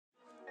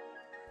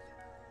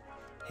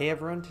Hey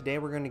everyone, today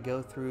we're going to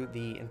go through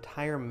the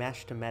entire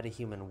Mesh to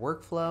Metahuman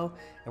workflow,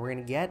 and we're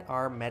going to get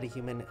our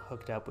Metahuman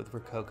hooked up with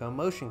Rokoko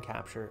motion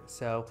capture.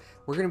 So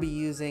we're going to be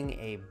using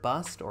a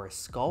bust or a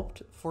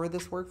sculpt for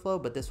this workflow,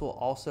 but this will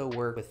also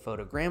work with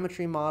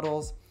photogrammetry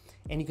models,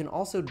 and you can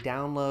also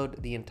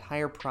download the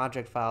entire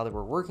project file that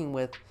we're working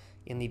with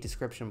in the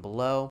description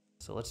below.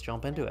 So let's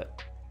jump into it.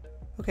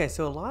 Okay,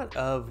 so a lot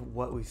of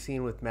what we've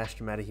seen with Mesh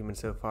to Metahuman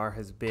so far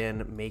has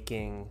been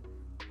making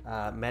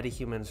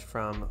metahumans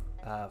from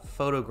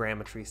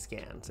photogrammetry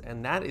scans,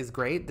 and that is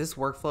great. This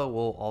workflow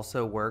will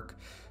also work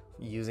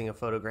using a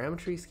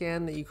photogrammetry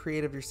scan that you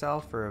create of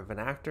yourself or of an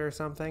actor or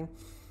something,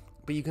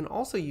 but you can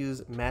also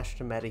use Mesh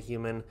to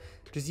Metahuman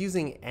just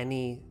using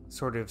any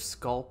sort of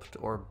sculpt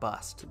or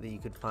bust that you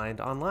could find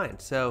online.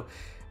 So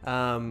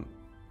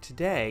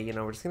today,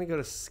 we're just going to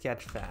go to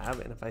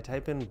Sketchfab, and if I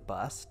type in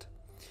bust,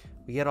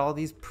 we get all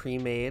these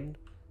pre-made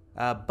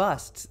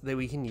busts that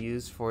we can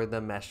use for the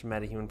Mesh to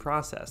Metahuman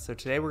process. So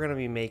today we're going to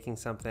be making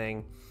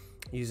something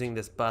using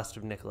this bust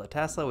of Nikola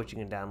Tesla, which you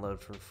can download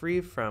for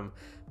free from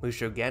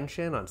Musho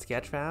Genshin on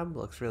Sketchfab.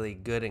 Looks really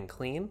good and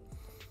clean.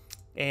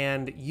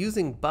 And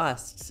using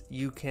busts,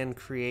 you can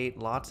create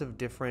lots of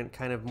different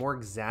kind of more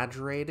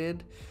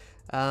exaggerated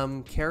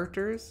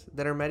characters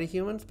that are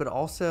metahumans, but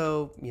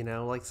also,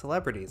 like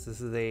celebrities.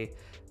 This is a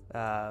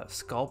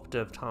sculpt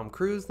of Tom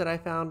Cruise that I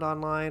found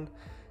online.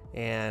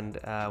 And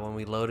when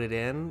we load it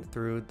in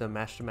through the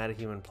Mesh to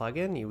Metahuman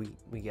plugin,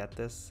 we get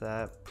this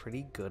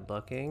pretty good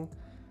looking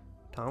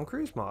Tom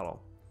Cruise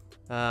model.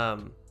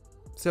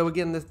 So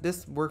again,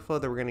 this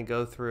workflow that we're going to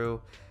go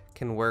through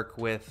can work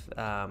with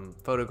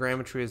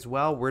photogrammetry as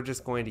well. We're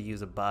just going to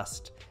use a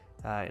bust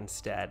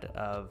instead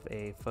of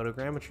a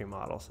photogrammetry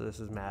model. So this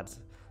is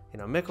Mads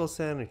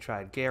Mikkelsen. We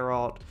tried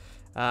Geralt.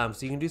 So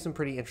you can do some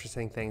pretty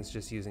interesting things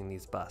just using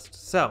these busts.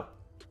 So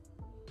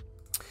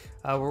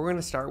what we're going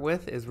to start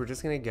with is we're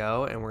just going to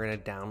go and we're going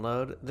to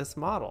download this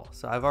model.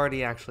 So I've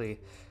already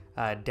actually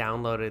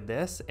downloaded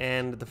this,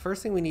 and the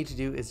first thing we need to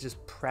do is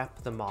just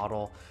prep the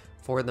model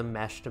for the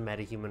Mesh to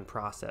Metahuman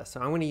process. So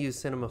I'm going to use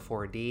Cinema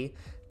 4D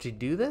to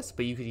do this,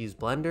 but you could use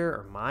Blender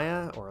or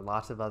Maya or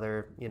lots of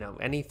other,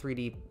 any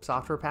 3D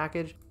software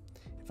package.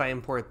 If I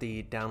import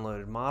the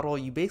downloaded model,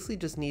 you basically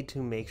just need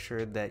to make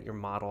sure that your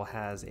model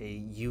has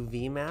a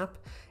UV map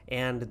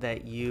and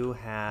that you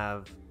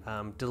have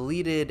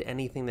deleted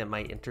anything that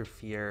might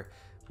interfere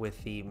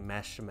with the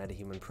Mesh to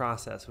Metahuman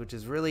process, which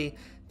is really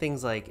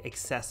things like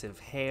excessive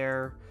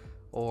hair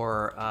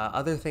or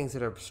other things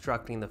that are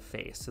obstructing the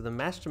face. So the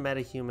Mesh to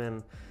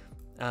Metahuman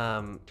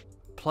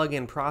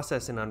plugin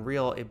process in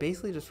Unreal, it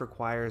basically just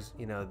requires,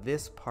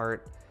 this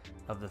part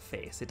of the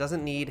face. It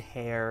doesn't need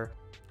hair.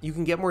 You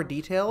can get more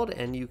detailed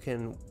and you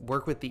can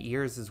work with the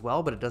ears as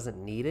well, but it doesn't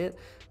need it.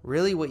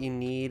 Really what you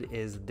need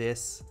is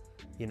this,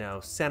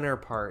 center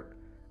part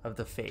of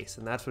the face,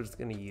 and that's what it's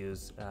going to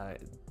use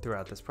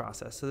throughout this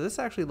process. So this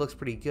actually looks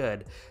pretty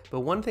good, but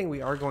one thing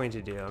we are going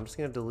to do, I'm just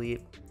going to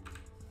delete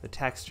the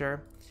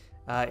texture,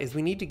 is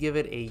we need to give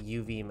it a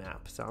UV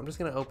map. So I'm just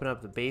going to open up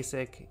the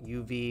basic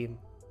UV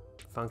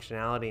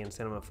functionality in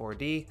Cinema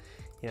 4D,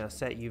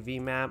 set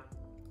UV map,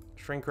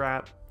 shrink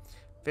wrap.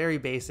 Very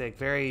basic,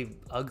 very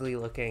ugly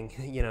looking,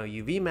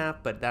 UV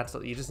map, but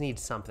you just need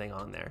something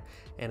on there.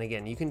 And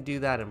again, you can do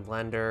that in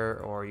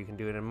Blender or you can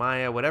do it in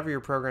Maya, whatever your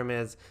program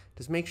is.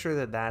 Just make sure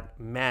that that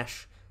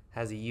mesh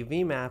has a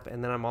UV map,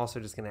 and then I'm also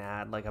just going to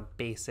add like a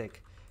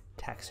basic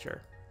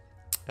texture.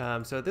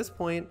 So at this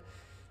point,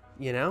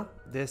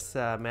 this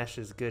mesh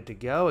is good to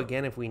go.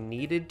 Again, if we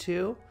needed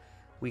to,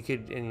 we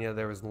could, and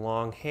there was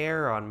long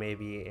hair on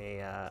maybe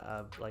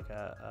a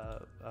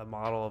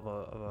model of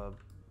a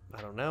I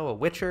don't know, a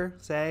Witcher,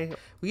 say.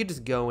 We could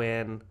just go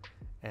in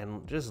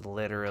and just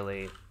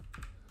literally,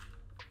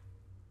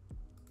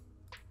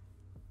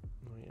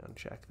 let me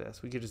uncheck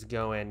this. We could just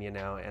go in,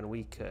 and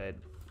we could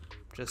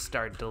just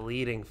start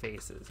deleting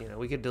faces.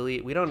 We could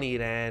delete, we don't need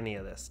any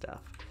of this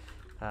stuff.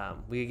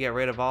 We could get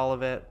rid of all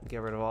of it, get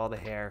rid of all the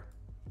hair.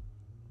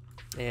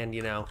 And,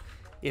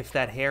 if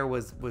that hair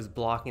was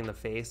blocking the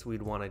face,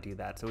 we'd want to do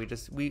that. So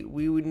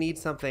we would need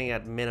something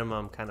at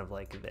minimum kind of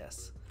like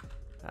this.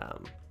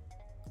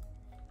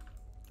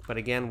 But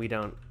again, we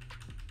don't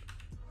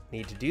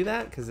need to do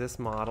that because this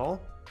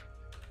model,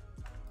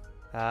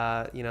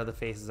 the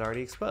face is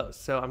already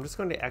exposed. So I'm just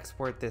going to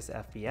export this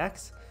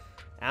FBX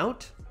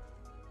out.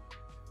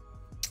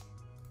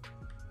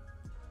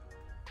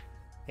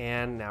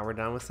 And now we're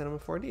done with Cinema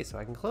 4D, so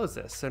I can close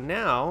this. So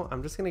now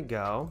I'm just going to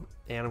go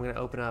and I'm going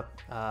to open up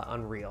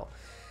Unreal.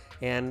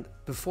 And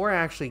before I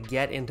actually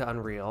get into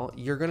Unreal,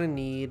 you're going to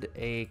need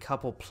a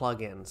couple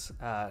plugins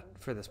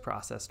for this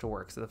process to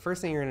work. So the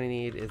first thing you're going to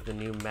need is the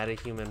new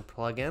Metahuman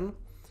plugin,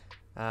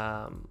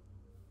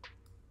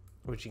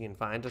 which you can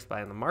find just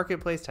by in the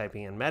marketplace,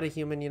 typing in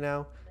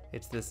Metahuman,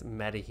 it's this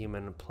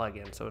Metahuman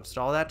plugin. So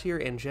install that to your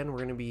engine. We're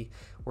going to be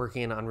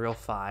working in Unreal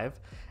 5.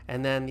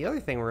 And then the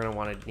other thing we're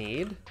going to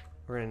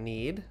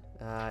need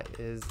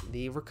is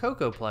the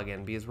Rokoko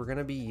plugin, because we're going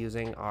to be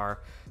using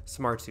our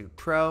Smart Suit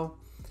Pro.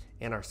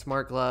 and our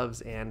smart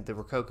gloves and the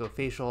Rokoko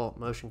facial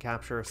motion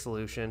capture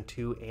solution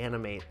to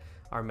animate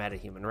our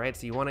metahuman, right?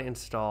 So you want to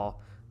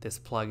install this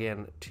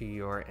plugin to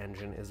your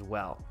engine as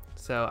well.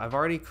 So I've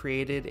already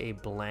created a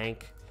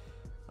blank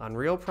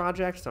Unreal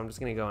project, so I'm just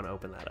going to go and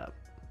open that up.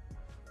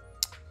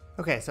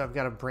 Okay, so I've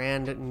got a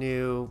brand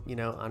new,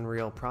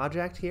 Unreal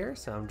project here.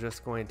 So I'm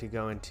just going to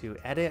go into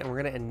edit, and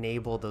we're going to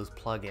enable those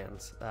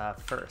plugins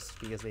first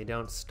because they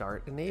don't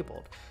start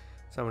enabled.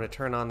 So I'm going to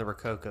turn on the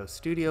Rokoko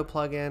Studio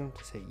plugin,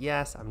 say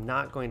yes. I'm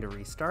not going to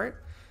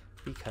restart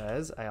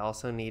because I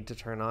also need to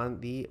turn on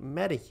the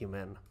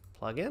Metahuman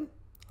plugin.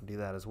 I'll do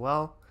that as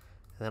well.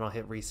 And then I'll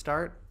hit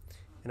restart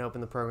and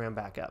open the program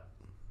back up.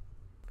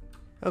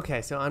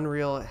 Okay, so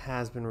Unreal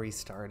has been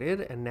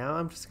restarted, and now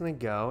I'm just going to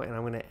go and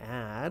I'm going to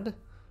add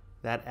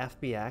that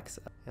FBX,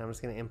 and I'm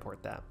just going to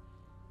import that.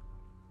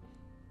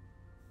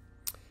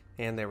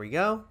 And there we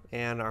go,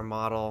 and our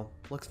model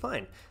looks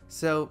fine.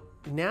 So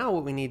now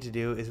what we need to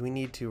do is we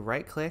need to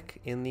right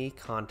click in the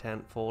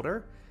content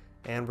folder,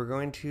 and we're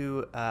going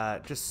to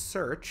just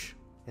search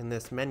in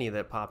this menu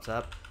that pops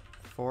up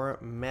for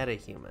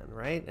Metahuman,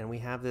 right? And we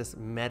have this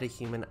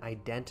Metahuman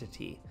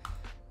identity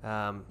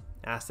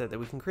asset that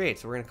we can create.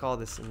 So we're going to call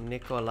this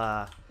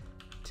Nikola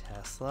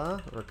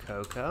Tesla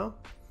Rokoko,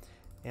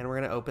 and we're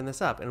going to open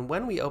this up. And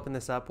when we open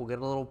this up, we'll get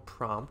a little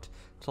prompt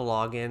to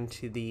log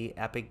into the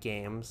Epic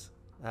Games,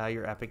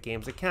 your Epic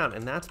Games account,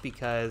 and that's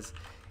because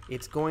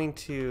it's going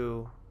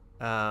to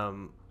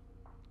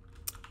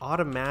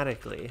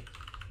automatically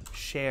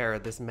share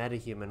this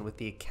Metahuman with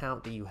the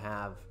account that you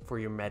have for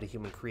your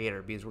Metahuman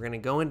Creator, because we're going to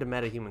go into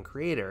Metahuman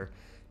Creator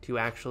to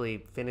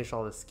actually finish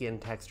all the skin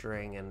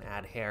texturing and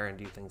add hair and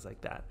do things like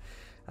that.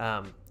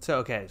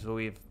 So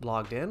we've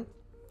logged in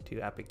to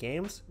Epic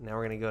Games. Now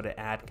we're going to go to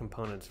add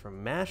components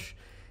from mesh.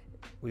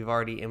 We've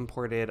already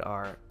imported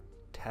our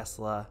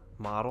Tesla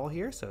model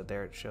here, so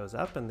there it shows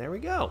up, and there we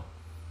go.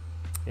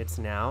 It's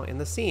now in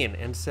the scene.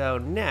 And so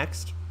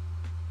next,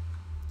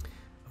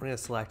 I'm going to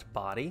select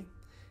body,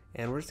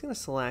 and we're just going to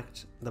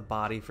select the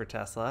body for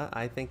Tesla.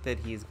 I think that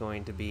he's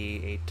going to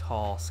be a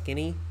tall,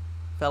 skinny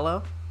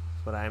fellow.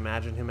 What I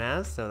imagine him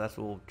as, so that's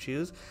what we'll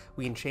choose.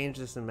 We can change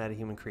this in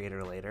Metahuman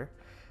Creator later.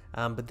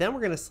 But then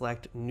we're going to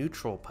select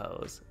neutral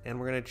pose, and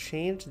we're going to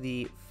change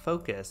the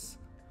focus,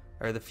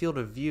 or the field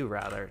of view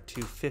rather,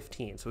 to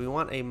 15. So we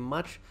want a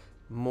much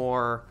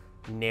more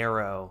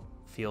narrow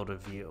field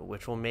of view,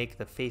 which will make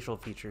the facial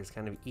features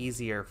kind of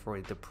easier for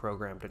the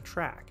program to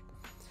track.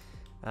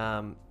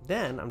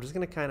 Then I'm just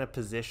going to kind of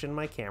position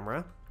my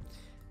camera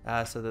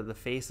so that the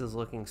face is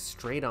looking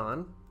straight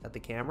on at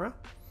the camera.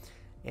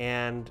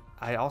 And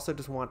I also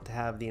just want to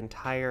have the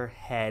entire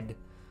head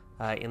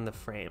in the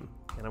frame,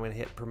 and I'm going to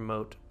hit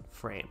promote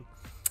frame.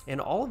 And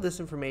all of this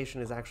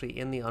information is actually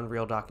in the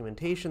Unreal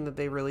documentation that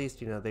they released.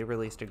 They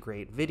released a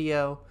great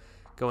video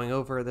going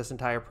over this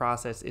entire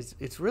process.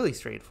 It's really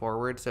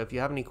straightforward, so if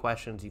you have any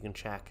questions, you can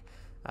check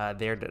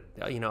their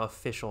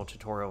official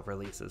tutorial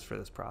releases for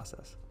this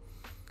process.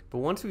 But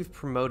once we've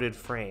promoted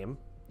frame,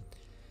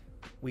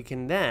 we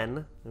can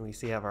then, and we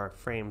see have our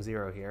frame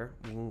 0 here,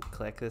 we can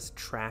click this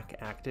track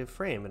active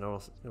frame, and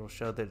it'll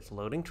show that it's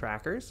loading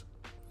trackers.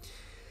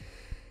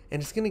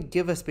 And it's going to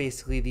give us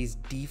basically these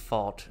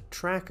default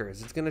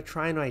trackers. It's going to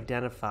try and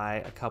identify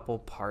a couple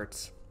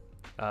parts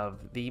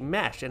of the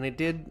mesh, and it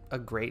did a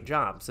great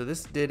job. So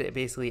this did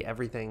basically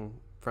everything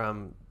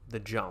from the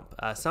jump.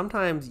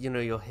 Sometimes,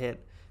 you'll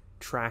hit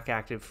track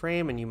active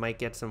frame and you might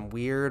get some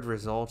weird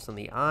results on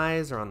the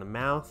eyes or on the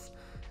mouth.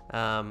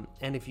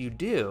 And if you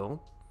do,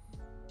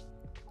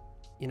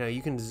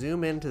 you can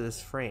zoom into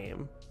this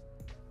frame,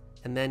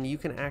 and then you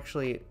can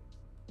actually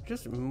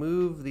just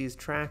move these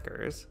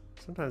trackers.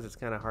 Sometimes it's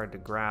kind of hard to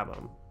grab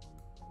them.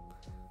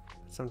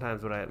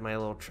 Sometimes my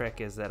little trick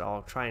is that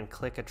I'll try and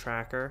click a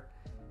tracker,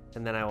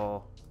 and then I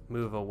will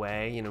move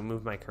away,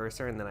 move my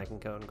cursor, and then I can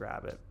go and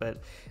grab it.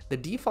 But the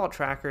default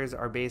trackers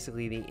are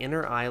basically the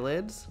inner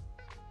eyelids,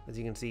 as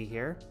you can see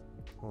here.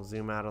 We'll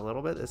zoom out a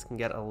little bit. This can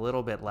get a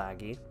little bit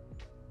laggy.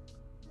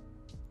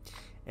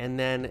 And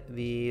then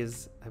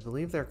these, I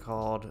believe they're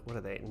called, what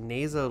are they?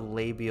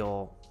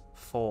 Nasolabial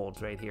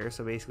folds right here.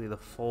 So basically the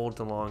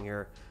folds along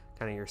your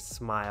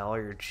smile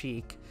or your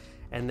cheek,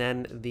 and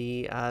then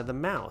the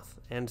mouth.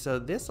 And so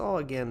this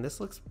this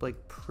looks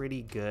like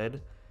pretty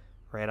good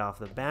right off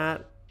the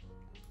bat.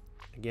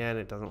 Again,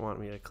 it doesn't want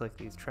me to click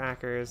these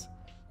trackers,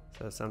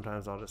 so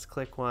sometimes I'll just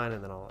click one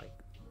and then I'll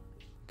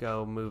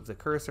go move the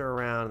cursor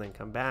around and then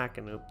come back,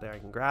 and there I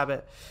can grab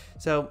it.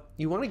 So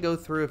you want to go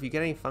through, if you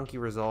get any funky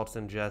results,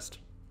 and just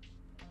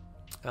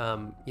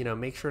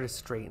make sure to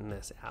straighten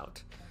this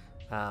out.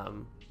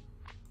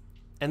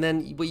 And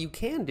then what you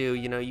can do,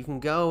 you can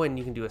go and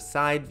you can do a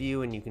side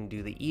view, and you can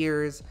do the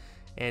ears,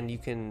 and you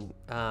can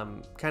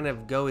kind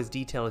of go as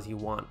detailed as you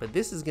want. But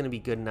this is going to be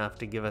good enough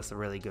to give us a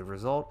really good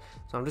result.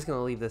 So I'm just going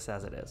to leave this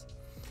as it is.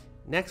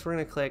 Next, we're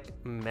going to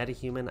click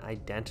Metahuman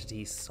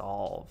Identity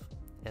Solve.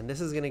 And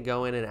this is going to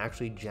go in and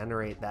actually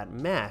generate that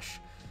mesh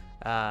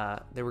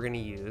that we're going to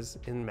use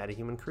in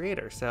Metahuman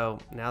Creator. So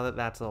now that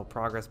that little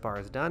progress bar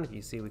is done, if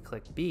you see we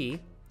click B,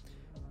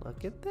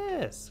 look at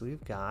this.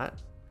 We've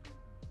got,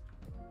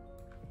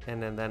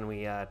 and then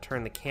we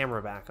turn the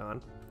camera back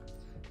on.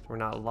 So we're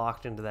not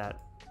locked into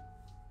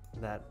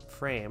that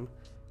frame.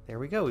 There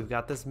we go. We've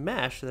got this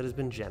mesh that has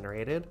been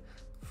generated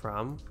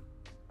from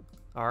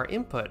our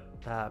input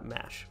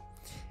mesh.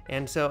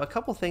 And so a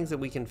couple things that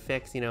we can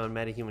fix, in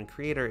Metahuman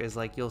Creator is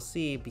like you'll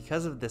see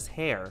because of this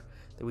hair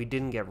that we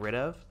didn't get rid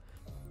of,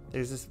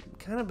 there's this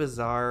kind of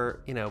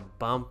bizarre,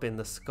 bump in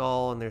the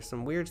skull, and there's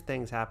some weird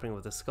things happening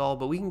with the skull,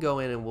 but we can go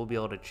in and we'll be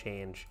able to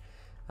change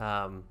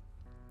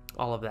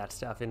all of that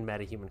stuff in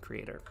Metahuman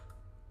Creator.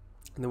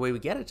 And the way we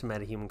get it to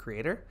Metahuman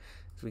Creator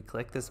is we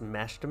click this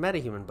Mesh to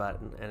Metahuman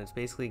button, and it's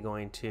basically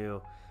going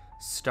to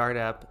start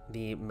up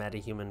the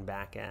Metahuman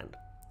backend.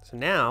 So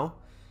now,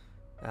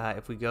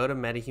 if we go to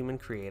Metahuman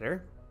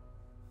Creator,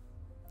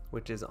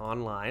 which is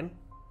online,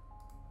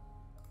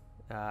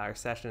 our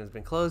session has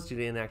been closed due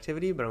to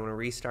inactivity, but I'm going to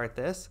restart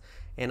this,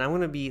 and I'm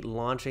going to be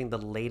launching the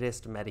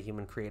latest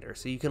Metahuman Creator.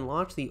 So you can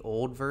launch the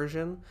old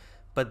version,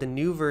 but the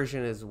new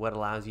version is what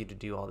allows you to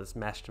do all this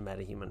mesh to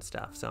Metahuman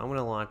stuff. So I'm going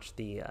to launch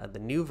the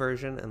new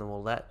version, and then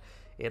we'll let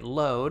it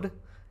load,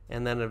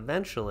 and then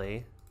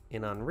eventually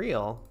in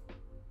Unreal,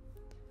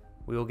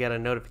 we will get a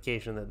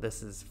notification that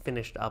this is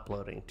finished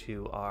uploading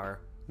to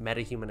our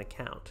Metahuman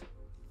account.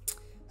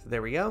 So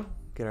there we go.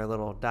 Get our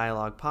little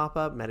dialog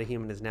pop-up.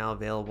 Metahuman is now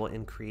available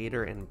in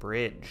Creator and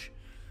Bridge.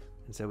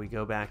 And so we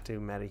go back to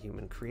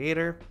Metahuman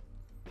Creator,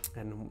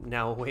 and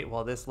now we'll wait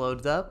while this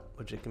loads up,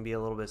 which it can be a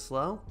little bit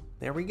slow.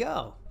 There we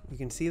go. You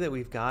can see that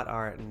we've got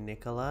our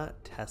Nikola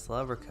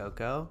Tesla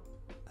Rokoko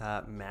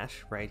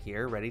mesh right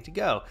here ready to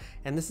go.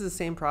 And this is the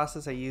same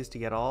process I used to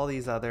get all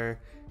these other,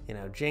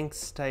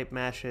 Jinx type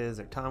meshes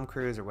or Tom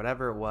Cruise or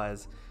whatever it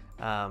was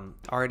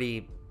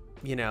already,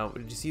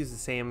 just use the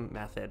same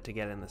method to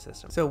get in the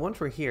system. So once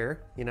we're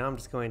here, I'm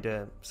just going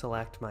to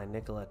select my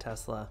Nikola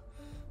Tesla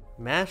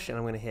mesh, and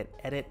I'm going to hit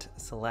Edit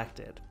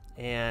Selected.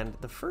 And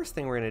the first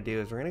thing we're going to do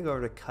is we're going to go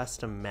over to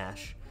Custom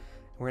Mesh.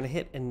 We're going to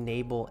hit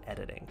Enable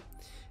Editing.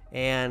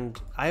 And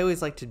I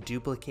always like to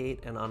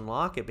duplicate and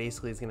unlock. It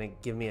basically is going to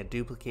give me a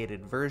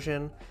duplicated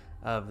version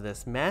of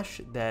this mesh.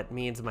 That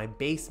means my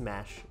base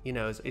mesh,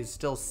 is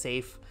still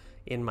safe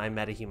in my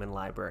Metahuman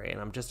library,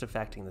 and I'm just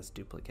affecting this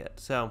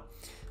duplicate. So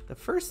the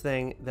first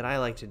thing that I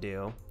like to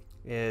do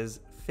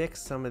is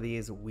fix some of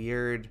these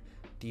weird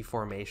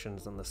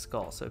deformations on the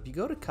skull. So if you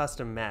go to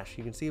Custom Mesh,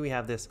 you can see we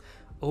have this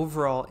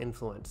overall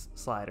influence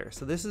slider.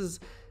 So this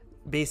is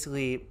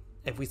basically,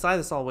 if we slide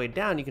this all the way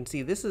down, you can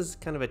see this is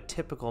kind of a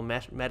typical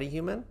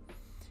Metahuman.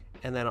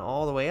 And then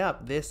all the way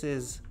up, this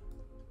is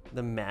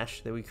the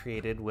mesh that we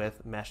created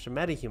with Mesh to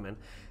Metahuman.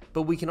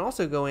 But we can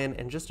also go in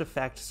and just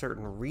affect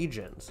certain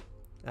regions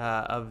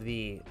of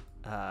the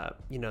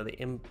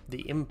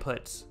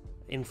inputs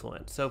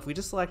influence. So if we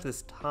just select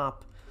this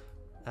top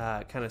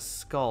kind of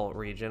skull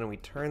region and we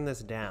turn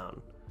this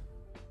down,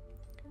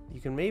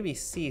 you can maybe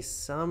see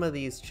some of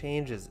these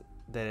changes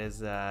that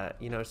is,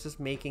 it's just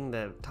making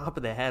the top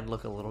of the head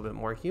look a little bit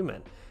more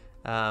human.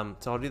 So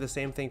I'll do the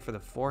same thing for the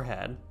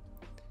forehead.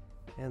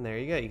 And there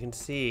you go. You can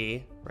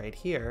see right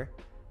here,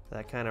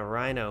 that kind of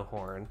rhino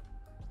horn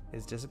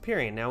is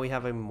disappearing. Now we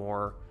have a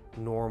more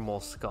normal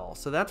skull.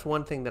 So that's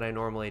one thing that I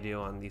normally do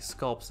on these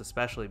sculpts,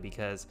 especially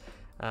because,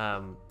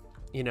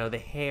 the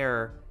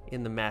hair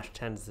in the mesh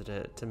tends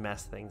to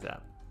mess things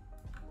up.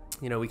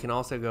 We can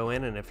also go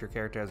in, and if your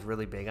character has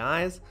really big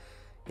eyes,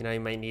 you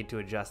might need to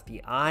adjust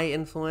the eye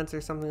influence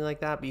or something like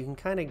that, but you can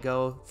kind of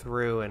go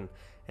through and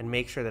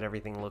make sure that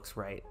everything looks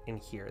right in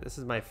here. This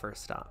is my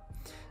first stop.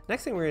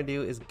 Next thing we're gonna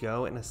do is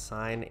go and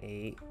assign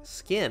a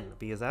skin,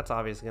 because that's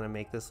obviously gonna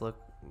make this look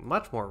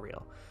much more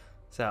real.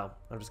 So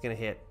I'm just gonna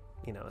hit,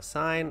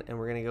 assign, and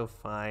we're gonna go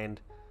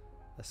find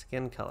a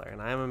skin color.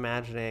 And I'm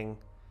imagining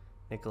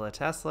Nikola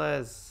Tesla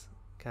is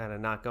kind of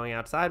not going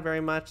outside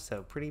very much,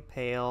 so pretty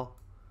pale.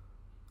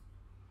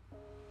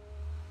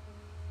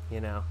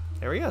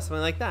 There we go,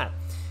 something like that.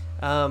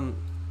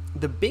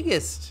 The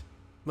biggest,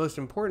 most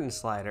important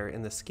slider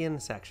in the skin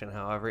section,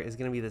 however, is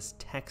going to be this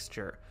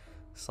texture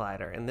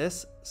slider. And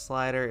this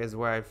slider is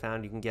where I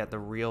found you can get the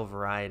real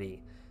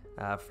variety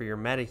for your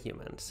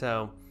Metahuman.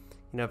 So,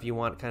 if you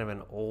want kind of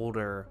an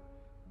older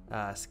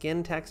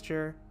skin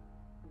texture,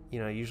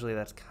 usually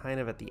that's kind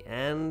of at the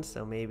end.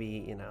 So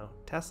maybe,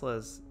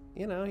 Tesla's,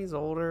 he's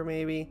older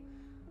maybe.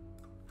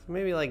 So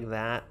maybe like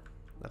that.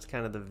 That's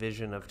kind of the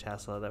vision of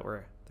Tesla that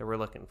we're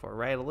looking for,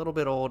 right? A little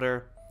bit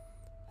older.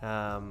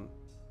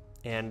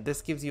 And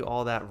this gives you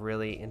all that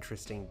really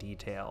interesting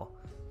detail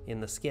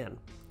in the skin.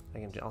 I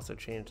can also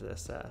change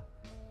this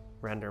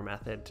render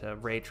method to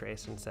ray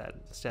trace instead,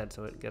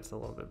 so it gets a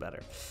little bit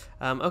better.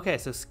 Okay,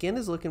 so skin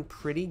is looking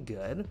pretty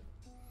good.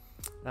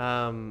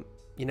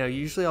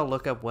 Usually I'll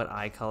look up what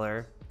eye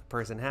color the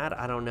person had.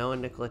 I don't know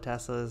in Nikola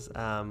Tesla's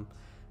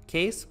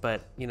case,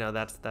 but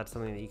that's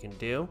something that you can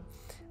do.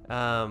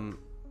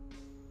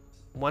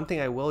 One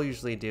thing I will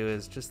usually do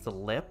is just the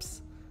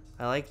lips.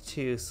 I like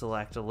to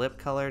select a lip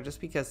color just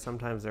because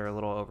sometimes they're a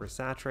little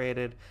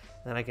oversaturated.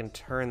 Then I can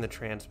turn the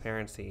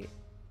transparency,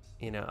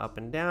 up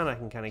and down. I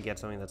can kind of get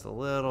something that's a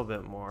little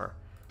bit more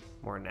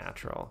more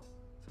natural.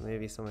 So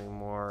maybe something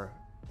more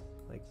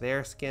like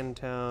their skin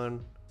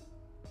tone.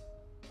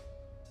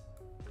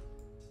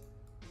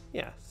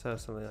 Yeah, so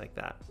something like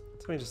that.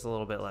 Something just a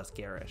little bit less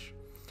garish.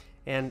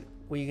 And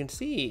what you can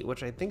see,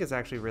 which I think is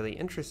actually really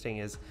interesting,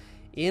 is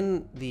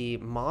in the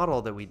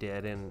model that we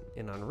did in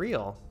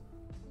Unreal,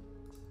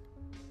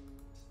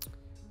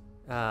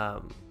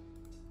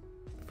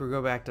 if we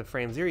go back to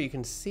frame 0, you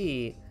can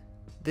see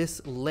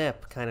this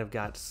lip kind of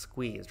got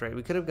squeezed, right?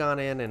 We could have gone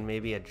in and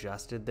maybe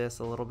adjusted this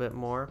a little bit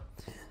more,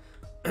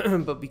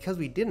 but because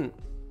we didn't,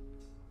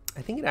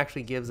 I think it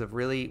actually gives a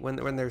really,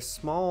 when there's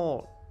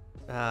small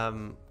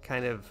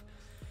kind of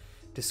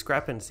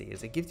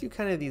discrepancies, it gives you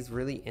kind of these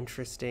really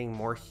interesting,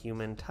 more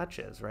human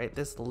touches, right?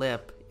 This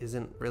lip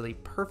isn't really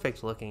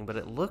perfect looking, but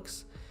it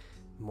looks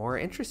more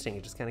interesting.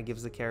 It just kind of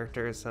gives the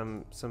character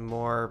some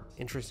more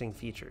interesting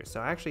features. So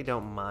I actually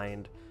don't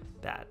mind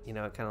that, you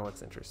know, it kind of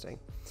looks interesting.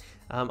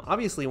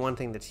 Obviously, one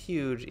thing that's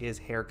huge is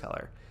hair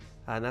color,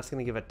 and that's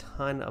going to give a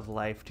ton of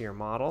life to your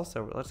model.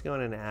 So let's go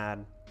in and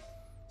add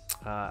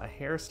a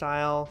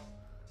hairstyle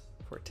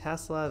for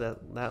Tesla.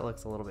 That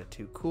looks a little bit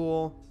too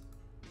cool.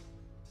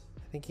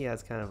 I think he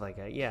has kind of like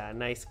a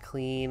nice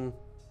clean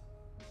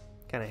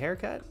kind of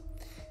haircut.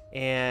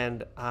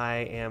 And I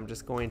am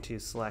just going to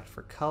select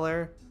for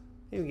color.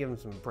 Maybe give him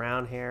some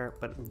brown hair,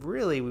 but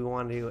really we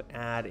want to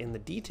add in the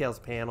details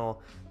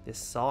panel this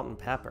salt and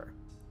pepper.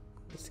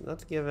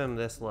 Let's give him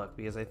this look,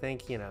 because I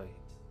think, you know,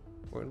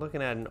 we're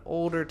looking at an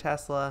older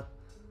Tesla,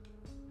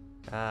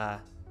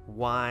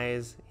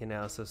 wise, you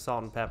know, so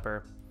salt and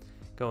pepper,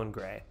 going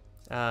gray.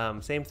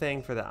 Same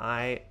thing for the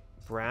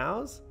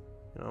eyebrows.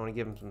 I want to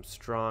give him some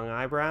strong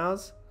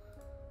eyebrows,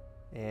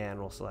 and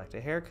we'll select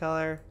a hair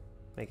color,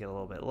 make it a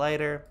little bit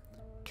lighter,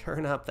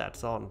 turn up that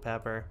salt and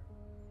pepper,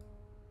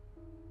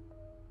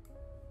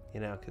 you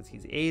know, because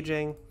he's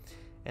aging,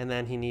 and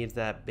then he needs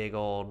that big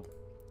old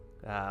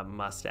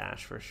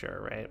mustache for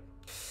sure, right?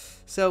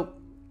 So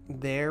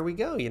there we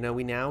go. You know,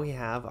 we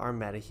have our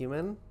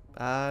metahuman,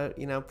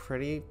 you know,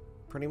 pretty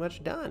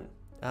much done.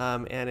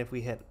 And if we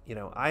hit, you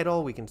know,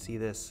 idle, we can see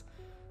this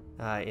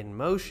in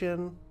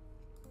motion.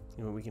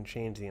 You know, we can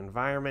change the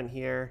environment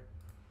here,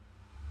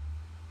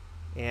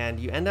 and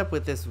you end up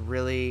with this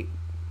really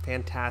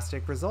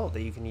fantastic result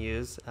that you can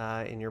use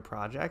in your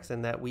projects,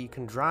 and that we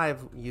can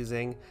drive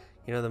using,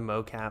 you know, the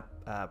mocap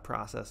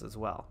process as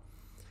well.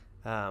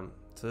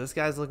 So this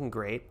guy's looking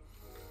great,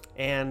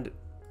 and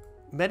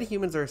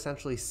metahumans are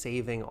essentially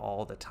saving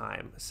all the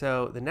time.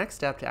 So the next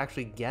step to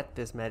actually get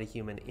this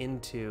metahuman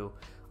into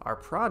our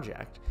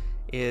project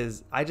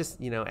is I just,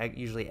 you know,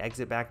 usually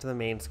exit back to the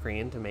main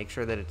screen to make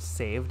sure that it's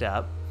saved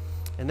up.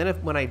 And then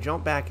when I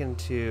jump back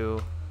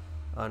into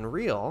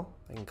Unreal,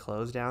 I can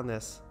close down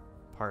this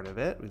part of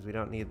it because we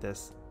don't need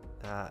this,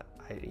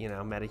 you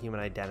know, metahuman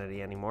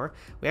identity anymore.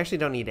 We actually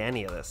don't need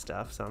any of this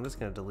stuff, so I'm just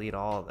going to delete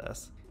all of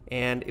this.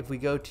 And if we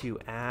go to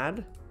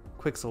add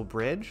Quixel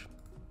Bridge,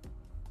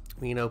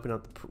 we can open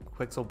up the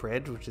Quixel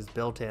Bridge, which is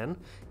built in.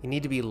 You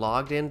need to be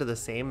logged into the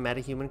same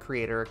Metahuman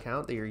Creator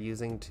account that you're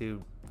using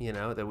to, you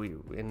know,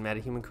 in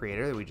Metahuman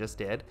Creator that we just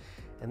did.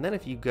 And then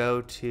if you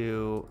go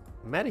to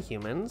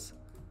Metahumans,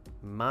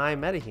 My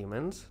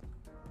Metahumans,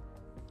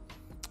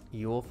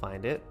 you will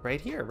find it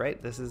right here,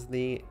 right? This is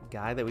the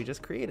guy that we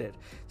just created.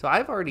 So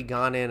I've already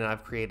gone in and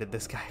I've created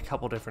this guy a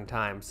couple different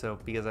times, so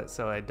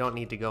I don't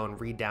need to go and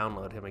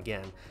re-download him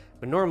again.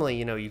 But normally,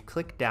 you know, you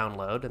click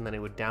download and then it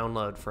would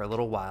download for a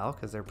little while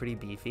because they're pretty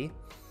beefy.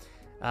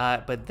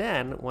 But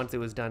then once it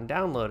was done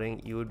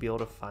downloading, you would be able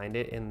to find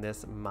it in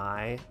this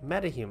My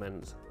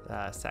Metahumans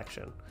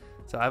section.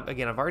 So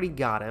I've already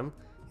got him.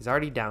 He's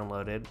already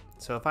downloaded.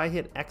 So if I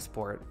hit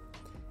export,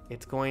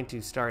 it's going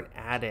to start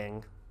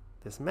adding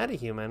this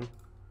metahuman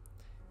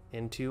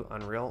into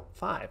Unreal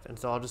 5. And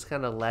so I'll just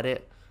kind of let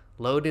it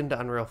load into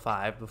Unreal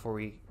 5 before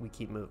we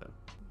keep moving.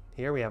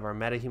 Here we have our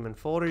metahuman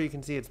folder. You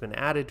can see it's been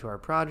added to our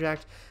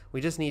project.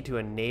 We just need to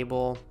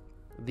enable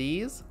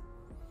these,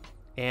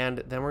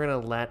 and then we're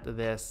gonna let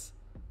this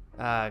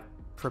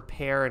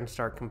prepare and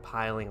start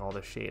compiling all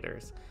the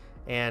shaders.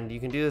 And you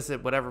can do this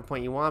at whatever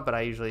point you want, but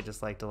I usually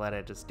just like to let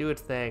it just do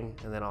its thing,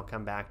 and then I'll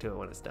come back to it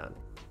when it's done.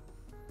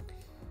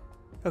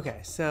 Okay,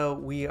 so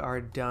we are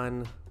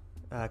done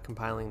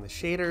compiling the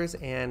shaders,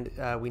 and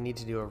we need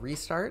to do a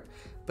restart.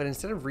 But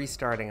instead of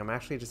restarting, I'm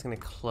actually just going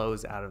to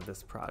close out of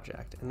this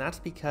project. And that's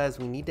because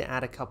we need to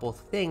add a couple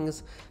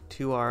things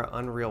to our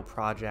Unreal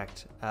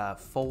project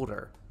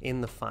folder in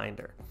the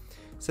Finder.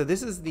 So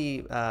this is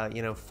the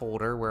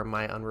folder where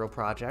my Unreal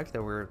project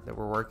that we're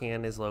working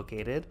in is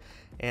located.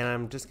 And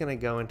I'm just going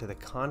to go into the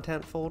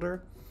content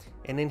folder.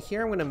 And in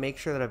here, I'm going to make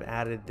sure that I've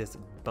added this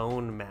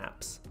bone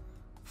maps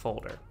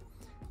folder.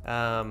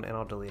 And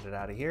I'll delete it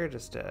out of here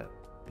just to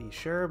be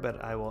sure,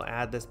 but I will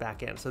add this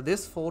back in. So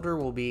this folder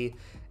will be,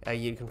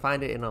 you can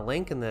find it in a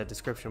link in the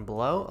description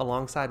below,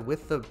 alongside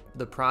with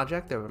the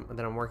project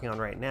that I'm working on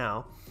right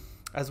now.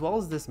 as well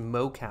as this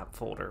mocap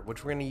folder,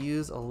 which we're going to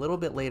use a little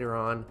bit later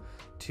on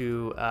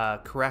to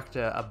correct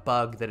a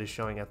bug that is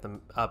showing up in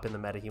the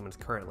metahumans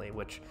currently,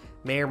 which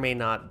may or may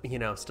not,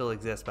 still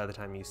exist by the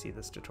time you see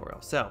this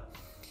tutorial. So,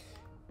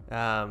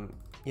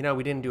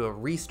 we didn't do a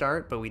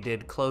restart, but we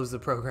did close the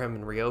program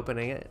and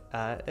reopening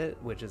it,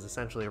 which is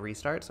essentially a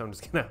restart. So I'm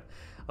just going to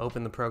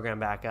open the program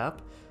back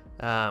up,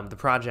 the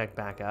project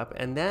back up.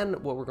 And then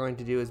what we're going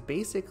to do is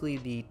basically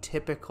the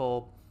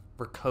typical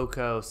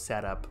Rokoko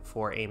setup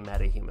for a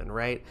metahuman,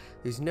 right?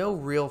 There's no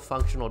real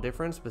functional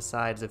difference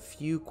besides a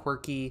few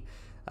quirky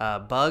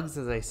bugs,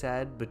 as I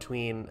said,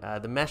 between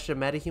the mesh to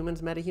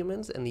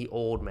metahumans and the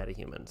old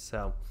metahumans.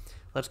 So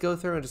let's go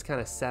through and just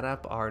kind of set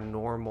up our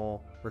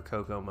normal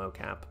Rokoko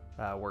mocap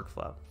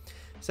workflow.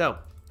 So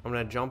I'm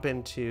going to jump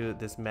into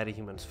this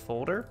metahumans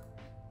folder,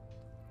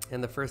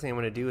 and the first thing I'm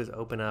going to do is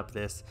open up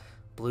this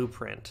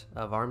blueprint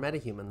of our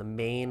metahuman, the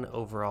main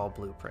overall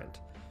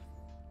blueprint.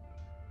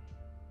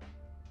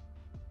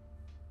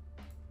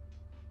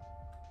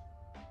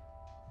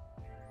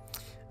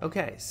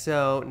 Okay,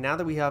 so now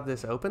that we have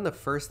this open, the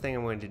first thing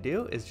I'm going to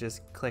do is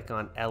just click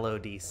on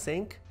LOD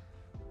sync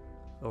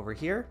over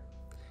here,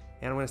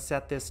 and I'm going to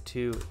set this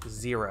to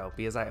 0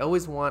 because I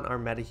always want our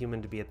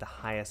metahuman to be at the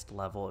highest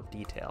level of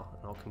detail.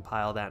 And I'll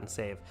compile that and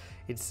save.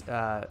 Its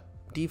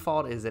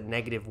default is at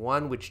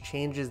 -1, which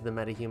changes the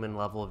metahuman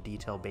level of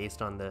detail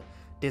based on the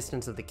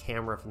distance of the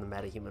camera from the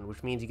metahuman,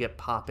 which means you get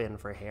pop-in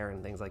for hair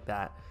and things like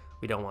that.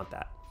 We don't want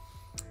that.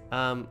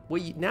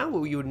 What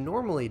you would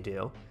normally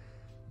do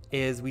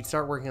is we'd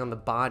start working on the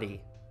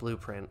body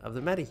blueprint of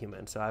the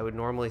metahuman. So I would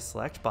normally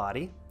select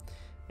body,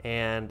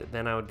 and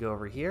then I would go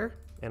over here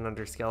and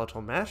under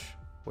skeletal mesh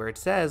where it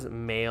says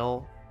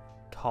male,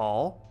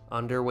 tall,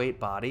 underweight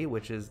body,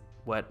 which is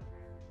what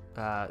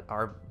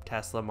our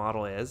Tesla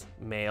model is,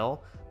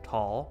 male,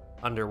 tall,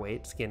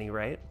 underweight, skinny,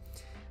 right?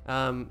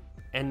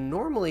 And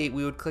normally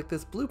we would click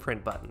this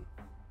blueprint button,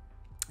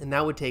 and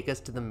that would take us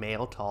to the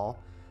male,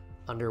 tall,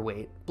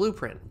 underweight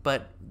blueprint.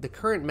 But the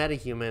current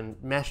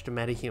metahuman, mesh to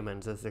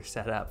metahumans as they're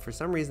set up, for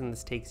some reason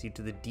this takes you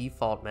to the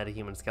default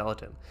metahuman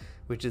skeleton,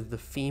 which is the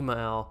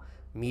female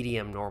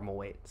medium normal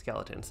weight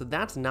skeleton. So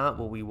that's not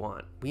what we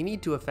want. We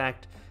need to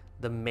affect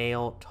the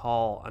male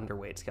tall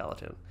underweight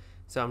skeleton.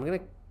 So I'm going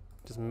to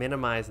just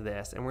minimize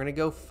this, and we're going to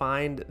go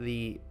find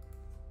the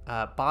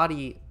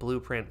body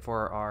blueprint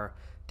for our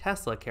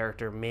Tesla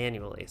character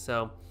manually.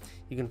 So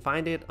you can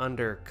find it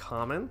under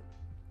common,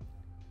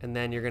 and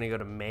then you're going to go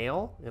to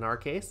male. In our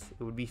case,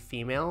 it would be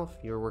female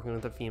if you're working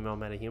with a female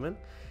metahuman,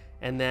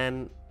 and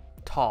then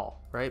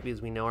tall, right?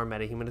 Because we know our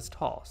metahuman is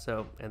tall.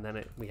 So, and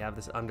then we have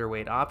this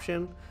underweight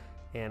option,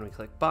 and we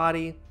click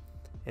body,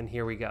 and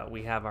here we go.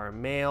 We have our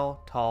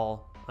male,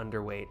 tall,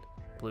 underweight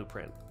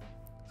blueprint.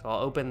 So I'll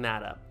open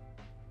that up.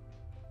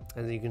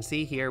 As you can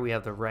see here, we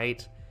have the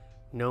right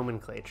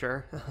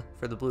nomenclature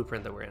for the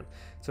blueprint that we're in.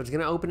 So it's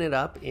going to open it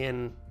up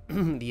in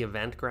the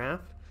event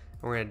graph.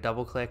 We're going to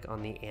double click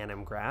on the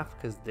anim graph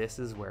because this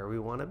is where we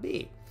want to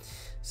be.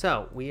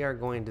 So we are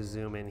going to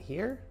zoom in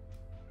here.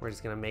 We're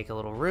just going to make a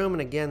little room.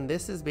 And again,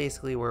 this is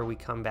basically where we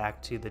come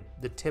back to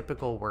the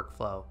typical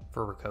workflow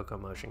for Rokoko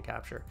motion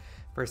capture.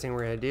 First thing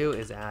we're going to do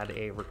is add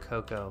a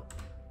Rokoko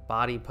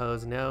body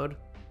pose node,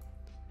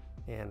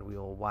 and we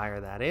will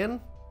wire that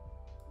in.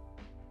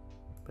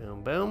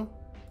 Boom, boom.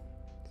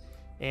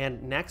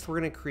 And next we're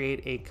going to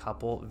create a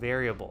couple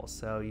variables.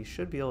 So you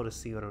should be able to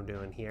see what I'm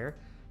doing here.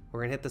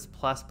 We're going to hit this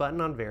plus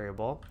button on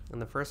variable,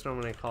 and the first one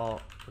I'm going to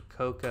call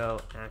Rokoko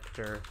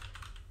actor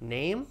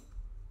name.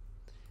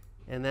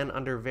 And then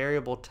under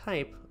variable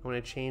type, I'm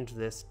going to change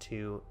this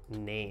to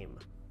name.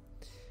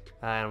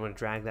 I'm going to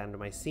drag that into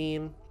my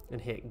scene and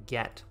hit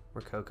get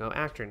Rokoko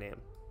actor name.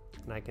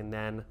 And I can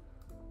then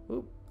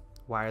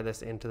wire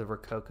this into the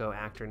Rokoko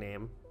actor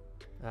name,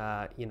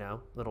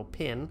 little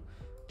pin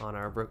on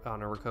our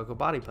Rokoko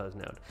body pose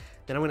node.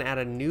 Then I'm going to add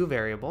a new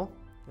variable,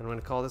 and I'm going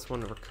to call this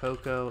one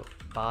Rokoko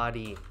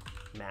body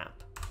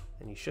map.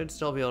 And you should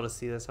still be able to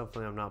see this.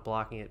 Hopefully I'm not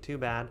blocking it too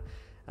bad.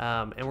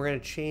 And we're going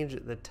to change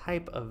the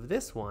type of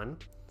this one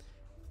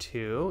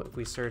to, if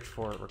we search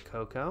for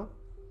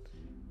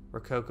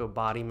Rokoko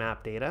body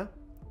map data,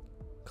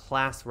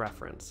 class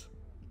reference.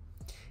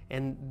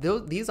 And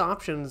these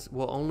options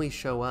will only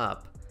show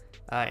up,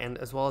 and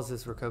as well as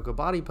this Rokoko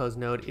body pose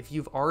node, if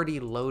you've already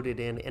loaded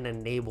in and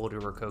enabled a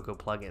Rokoko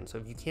plugin. So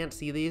if you can't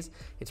see these,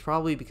 it's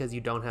probably because you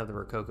don't have the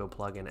Rokoko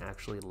plugin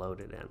actually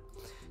loaded in.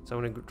 So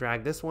I'm going to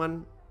drag this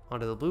one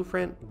onto the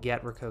blueprint,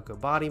 get Rokoko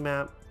body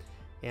map,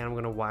 and I'm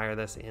going to wire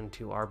this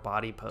into our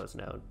body pose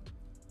node,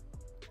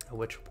 at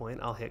which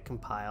point I'll hit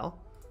compile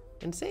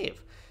and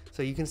save.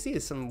 So you can see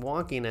some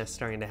wonkiness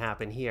starting to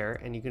happen here,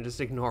 and you can just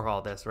ignore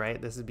all this,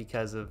 right? This is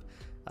because of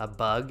a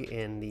bug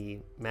in the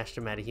mesh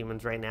to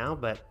metahumans right now,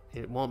 but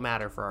it won't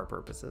matter for our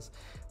purposes.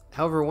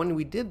 However, when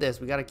we did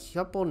this, we got a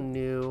couple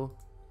new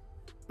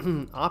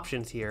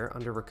options here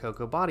under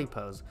Rokoko body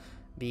pose.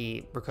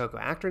 The Rokoko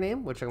actor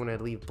name, which I'm going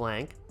to leave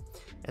blank,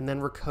 and then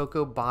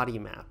Rokoko body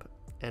map.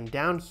 And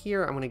down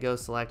here, I'm going to go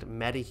select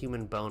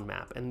Metahuman Bone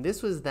Map. And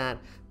this was that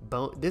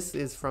this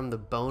is from the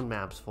Bone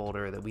Maps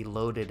folder that we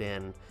loaded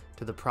in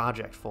to the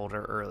project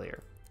folder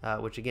earlier,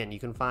 which again, you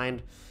can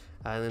find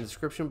in the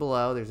description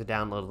below. There's a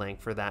download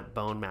link for that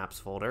Bone Maps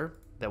folder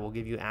that will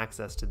give you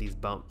access to these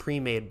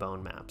pre-made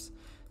bone maps.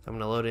 So I'm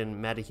going to load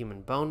in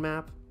Metahuman Bone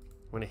Map.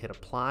 I'm going to hit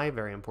apply,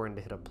 very important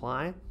to hit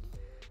apply.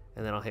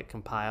 And then I'll hit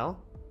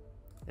compile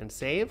and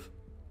save.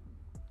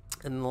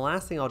 And then the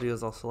last thing I'll do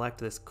is I'll select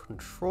this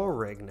control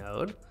rig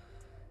node,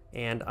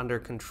 and under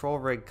control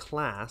rig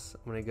class,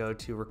 I'm going to go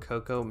to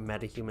Rokoko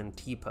Metahuman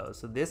T-pose.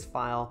 So this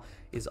file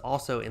is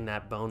also in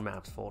that bone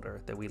maps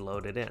folder that we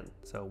loaded in.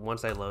 So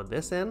once I load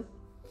this in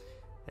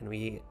and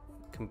we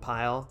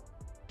compile,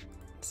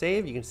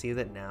 save, you can see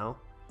that now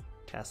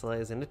Tesla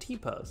is in a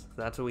T-pose.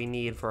 So that's what we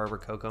need for our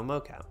Rokoko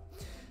mocap.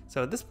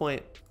 So at this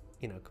point,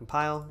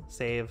 compile,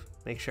 save,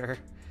 make sure,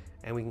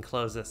 and we can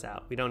close this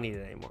out. We don't need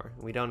it anymore.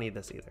 We don't need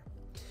this either.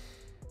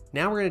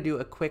 Now we're going to do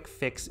a quick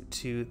fix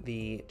to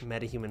the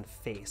Metahuman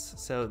face.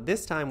 So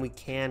this time we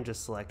can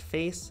just select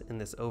face in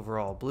this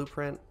overall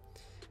blueprint,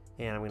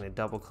 and I'm going to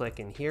double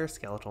click in here,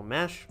 skeletal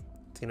mesh.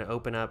 It's going to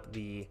open up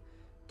the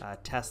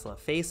Tesla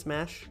face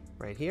mesh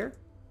right here,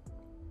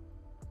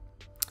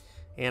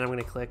 and I'm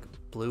going to click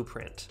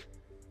blueprint.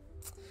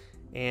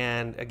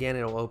 And again,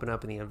 it'll open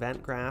up in the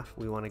event graph.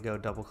 We want to go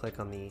double click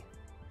on the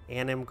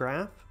anim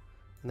graph,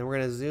 and then we're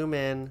going to zoom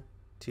in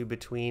to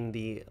between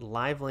the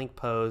live link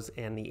pose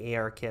and the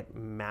ARKit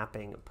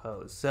mapping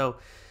pose. So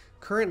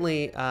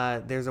currently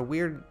there's a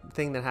weird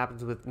thing that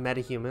happens with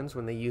metahumans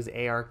when they use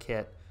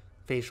ARKit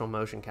facial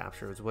motion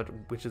capture,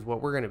 which is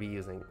what we're going to be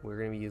using. We're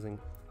going to be using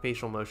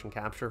facial motion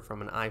capture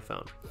from an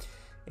iPhone.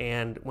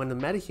 And when the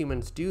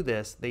metahumans do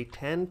this, they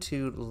tend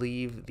to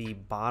leave the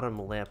bottom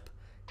lip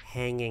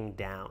hanging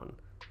down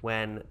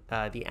when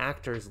the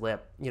actor's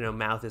lip,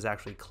 mouth is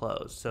actually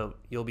closed. So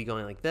you'll be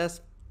going like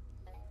this,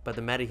 but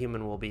the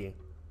metahuman will be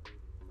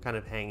kind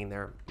of hanging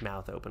their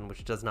mouth open,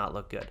 which does not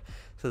look good.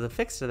 So the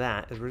fix to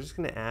that is we're just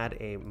going to add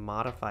a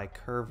modify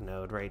curve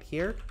node right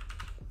here.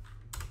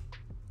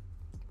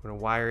 We're going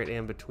to wire it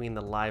in between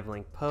the live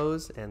link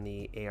pose and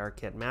the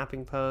ARKit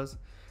mapping pose.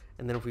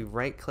 And then if we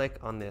right click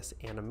on this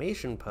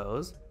animation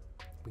pose,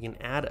 we can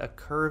add a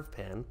curve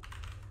pin.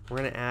 We're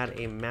going to add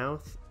a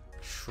mouth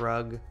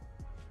shrug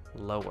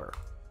lower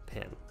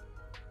pin.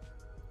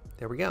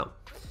 There we go.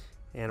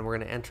 And we're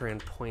going to enter in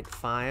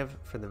 0.5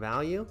 for the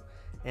value.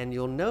 And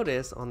you'll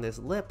notice on this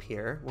lip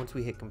here, once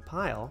we hit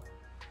compile,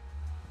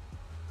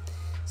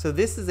 so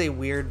this is a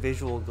weird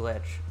visual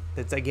glitch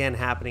that's again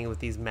happening with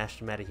these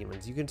meshed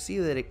metahumans. You can see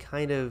that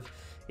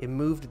it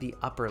moved the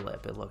upper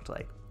lip, it looked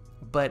like,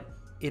 but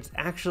it's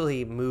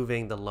actually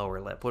moving the lower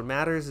lip. What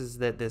matters is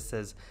that this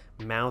says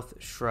mouth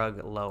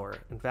shrug lower.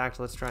 In fact,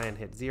 let's try and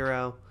hit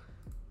 0,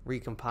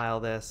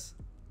 recompile this,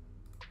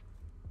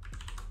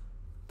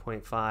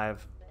 0.5.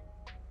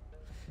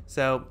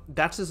 So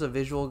that's just a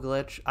visual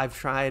glitch. I've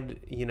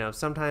tried,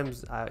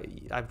 sometimes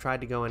I've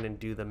tried to go in and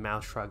do the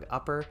mouth shrug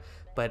upper,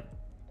 but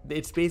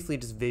it's basically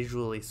just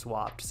visually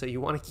swapped. So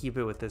you want to keep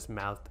it with this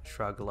mouth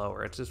shrug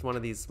lower. It's just one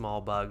of these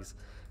small bugs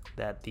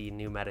that the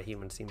new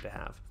metahumans seem to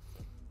have.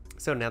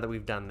 So now that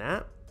we've done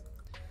that,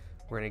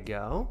 we're going to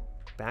go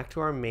back to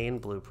our main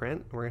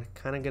blueprint. We're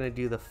kind of going to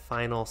do the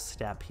final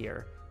step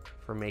here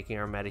for making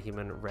our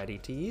metahuman ready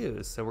to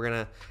use. So we're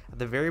going to, at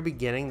the very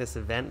beginning, this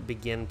event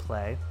begin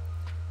play,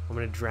 I'm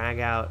going to drag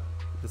out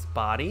this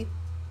body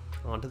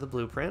onto the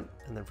blueprint,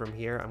 and then from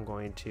here I'm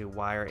going to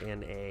wire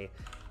in a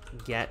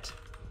get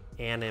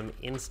anim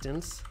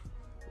instance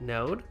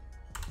node.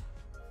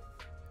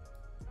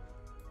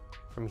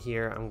 From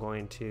here I'm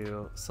going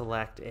to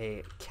select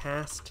a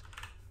cast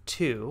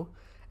to,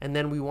 and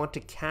then we want to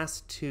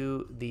cast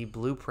to the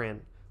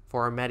blueprint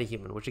for our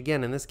metahuman, which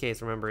again in this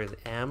case, remember, is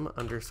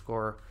m_tall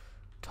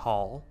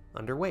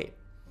weight.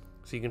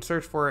 So you can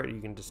search for it, you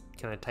can just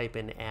kind of type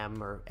in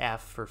M or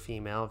F for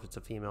female if it's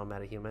a female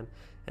metahuman,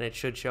 and it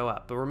should show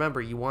up. But remember,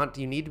 you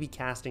need to be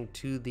casting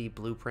to the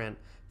blueprint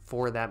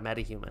for that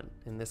metahuman.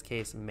 In this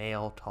case,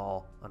 male,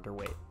 tall,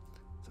 underweight.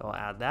 So I'll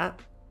add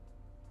that.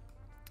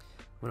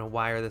 I'm going to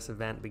wire this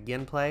event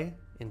begin play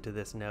into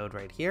this node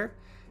right here.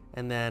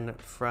 And then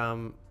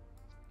from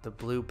the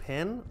blue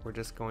pin, we're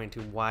just going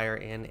to wire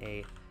in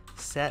a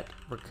set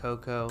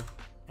Rokoko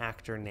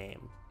actor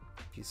name.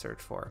 If you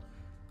search for,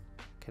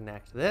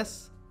 connect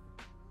this,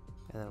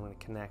 and then I'm going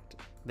to connect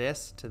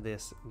this to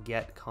this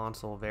get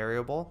console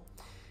variable.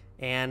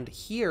 And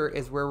here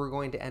is where we're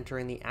going to enter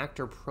in the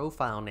actor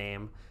profile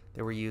name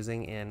that we're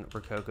using in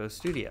Rokoko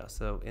Studio.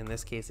 So in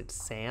this case, it's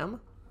Sam.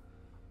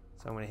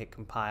 So I'm going to hit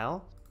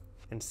compile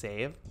and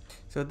save.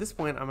 So at this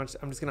point, I'm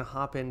just going to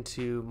hop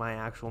into my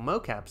actual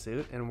mocap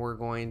suit, and we're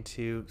going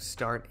to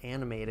start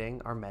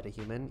animating our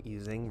metahuman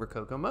using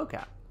Rokoko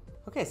Mocap.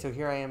 Okay, so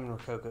here I am in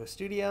Rokoko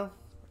Studio,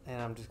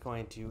 and I'm just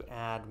going to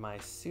add my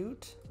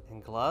suit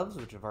and gloves,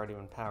 which have already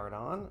been powered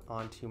on,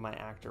 onto my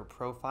actor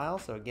profile.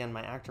 So again,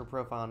 my actor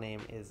profile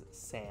name is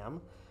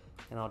Sam,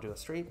 and I'll do a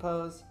straight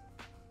pose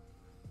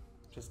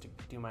just to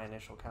do my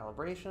initial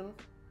calibration.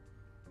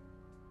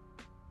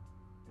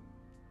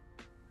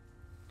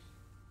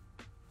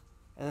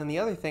 And then the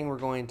other thing we're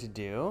going to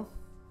do,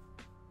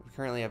 we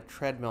currently have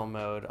treadmill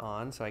mode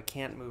on, so I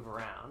can't move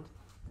around.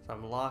 So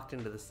I'm locked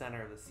into the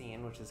center of the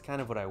scene, which is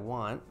kind of what I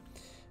want.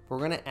 We're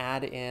going to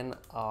add in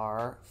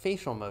our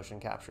facial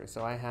motion capture.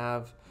 So I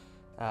have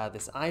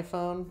this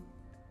iPhone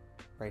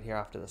right here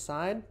off to the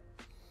side,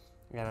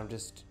 and I'm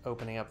just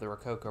opening up the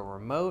Rokoko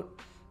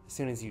remote. As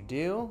soon as you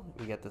do,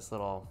 we get this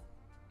little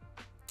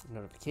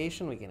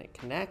notification. We can hit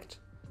connect.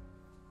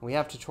 We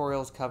have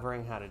tutorials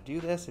covering how to do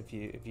this if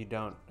you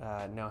don't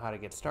know how to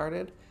get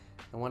started.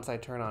 And once I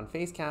turn on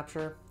face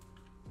capture,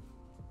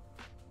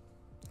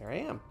 there I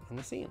am in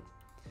the scene.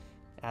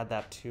 Add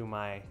that to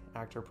my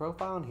actor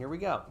profile, and here we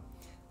go.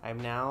 I'm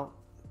now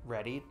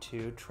ready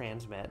to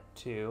transmit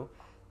to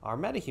our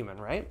metahuman,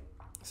 right?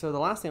 So the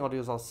last thing I'll do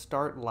is I'll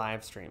start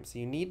live stream. So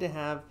you need to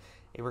have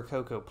a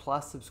Rokoko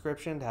Plus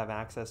subscription to have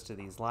access to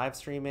these live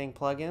streaming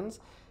plugins.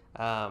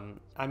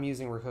 I'm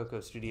using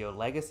Rokoko Studio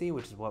Legacy,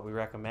 which is what we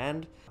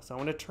recommend. So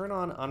I'm going to turn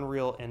on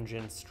Unreal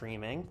Engine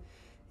streaming.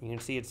 You can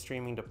see it's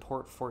streaming to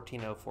port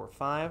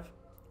 14045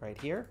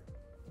 right here.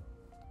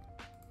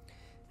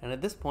 And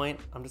at this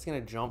point, I'm just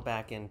going to jump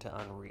back into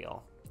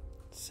Unreal.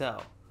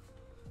 So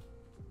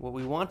what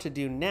we want to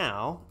do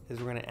now is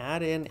we're going to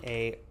add in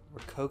a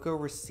Rokoko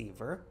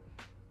receiver.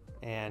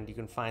 And you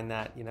can find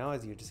that,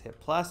 as you just hit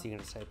plus, you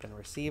can just type in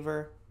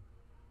receiver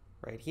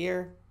right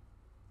here.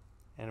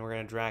 And we're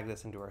going to drag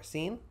this into our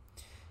scene.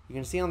 You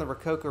can see on the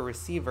Rokoko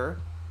receiver,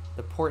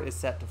 the port is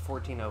set to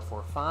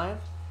 14045,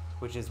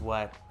 which is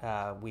what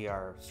we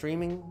are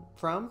streaming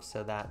from.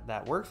 So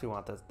that works. We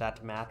want that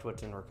to match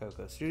what's in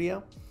Rokoko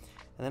Studio.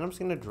 And then I'm just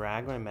going to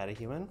drag my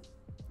metahuman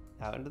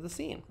out into the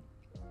scene.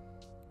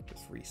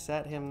 Just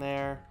reset him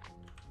there.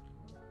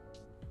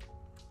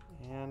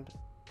 And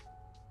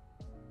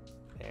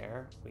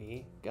there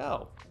we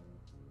go.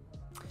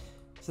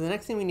 So the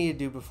next thing we need to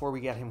do before we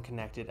get him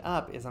connected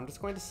up is I'm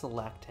just going to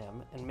select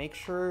him and make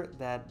sure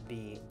that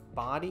the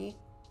body,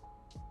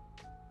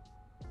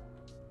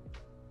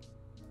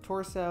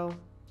 torso,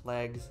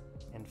 legs,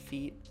 and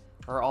feet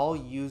are all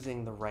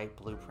using the right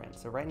blueprint.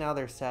 So right now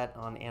they're set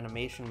on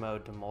animation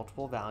mode to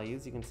multiple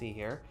values, you can see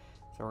here.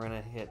 So we're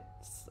gonna hit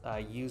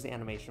use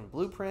animation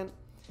blueprint.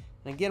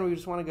 And again, we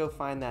just wanna go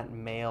find that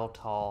male,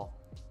 tall,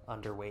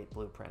 underweight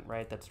blueprint,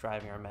 right? That's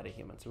driving our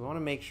metahuman. So we wanna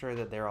make sure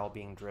that they're all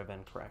being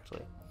driven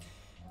correctly.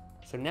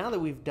 So now that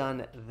we've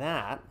done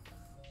that,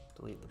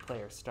 delete the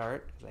player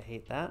start, because I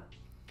hate that.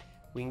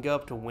 We can go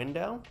up to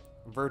Window,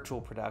 Virtual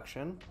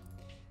Production,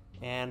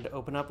 and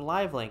open up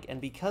Live Link.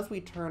 And because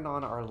we turned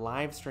on our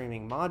live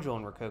streaming module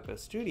in Rokoko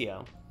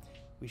Studio,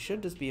 we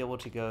should just be able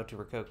to go to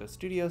Rokoko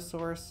Studio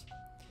Source.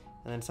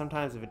 And then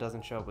sometimes if it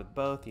doesn't show up with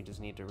both, you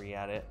just need to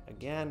re-add it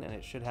again, and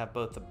it should have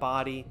both the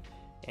body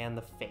and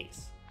the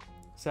face.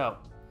 So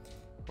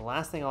the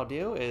last thing I'll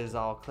do is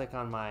I'll click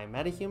on my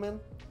metahuman,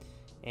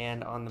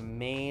 and on the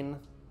main,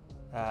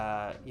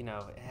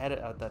 head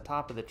at the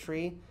top of the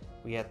tree,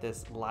 we get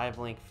this Live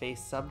Link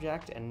face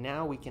subject, and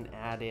now we can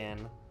add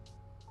in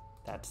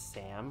that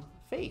Sam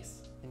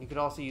face. And you could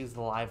also use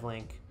the Live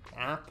Link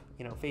app,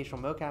 facial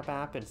mocap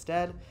app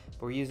instead,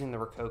 but we're using the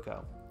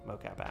Rokoko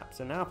mocap app.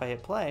 So now if I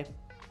hit play,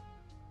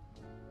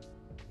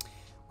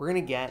 we're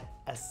gonna get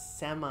a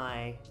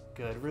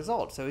semi-good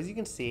result. So as you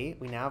can see,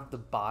 we now have the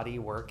body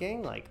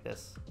working like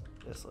this.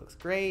 This looks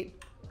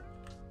great.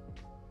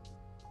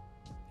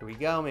 Here we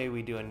go, maybe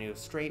we do a new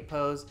straight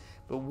pose.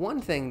 But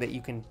one thing that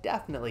you can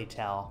definitely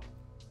tell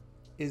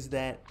is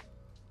that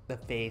the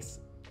face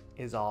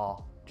is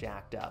all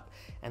jacked up.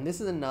 And this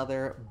is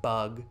another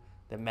bug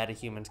that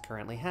metahumans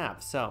currently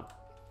have. So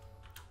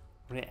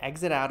I'm gonna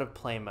exit out of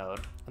play mode.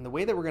 And the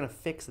way that we're gonna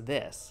fix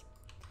this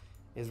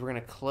is we're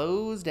gonna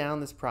close down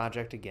this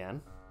project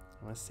again.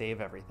 I'm gonna save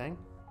everything.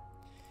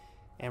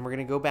 And we're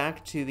gonna go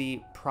back to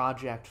the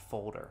project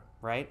folder,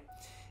 right?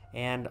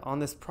 And on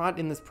this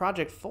in this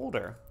project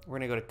folder, we're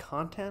gonna go to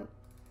Content,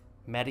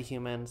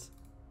 Metahumans,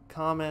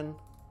 Common,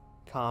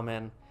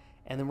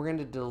 and then we're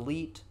gonna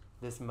delete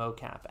this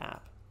mocap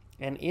app.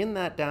 And in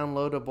that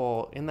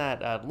downloadable, in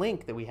that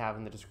link that we have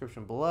in the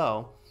description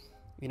below,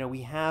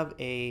 we have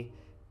a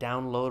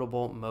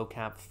downloadable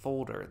mocap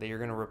folder that you're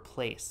gonna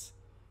replace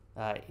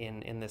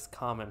in this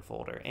common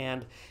folder.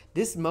 And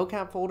this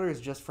mocap folder is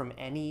just from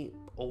any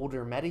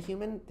older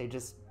metahuman.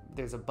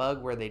 There's a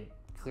bug where they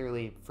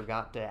clearly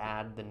forgot to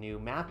add the new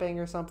mapping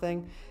or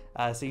something.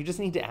 So you just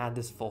need to add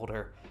this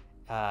folder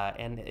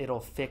and it'll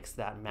fix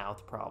that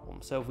mouth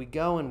problem. So if we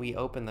go and we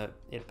open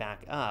it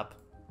back up,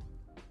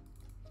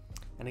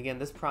 and again,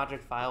 this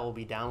project file will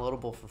be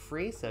downloadable for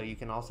free. So you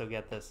can also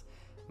get this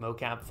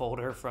mocap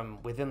folder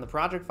from within the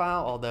project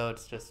file, although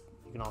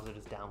you can also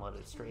just download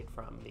it straight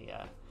from the,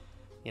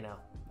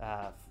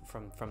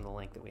 from the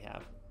link that we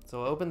have.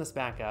 So we'll open this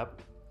back up.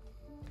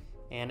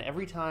 And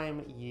every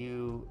time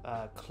you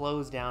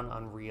close down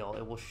Unreal,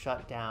 it will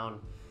shut down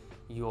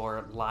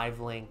your Live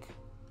Link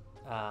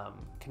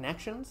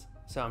connections.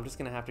 So I'm just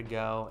gonna have to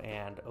go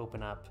and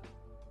open up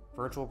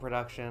Virtual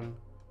Production,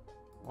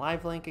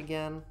 Live Link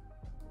again.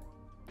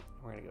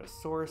 We're gonna go to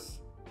Source,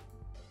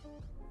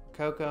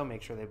 Rokoko,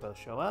 make sure they both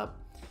show up.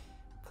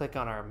 Click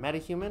on our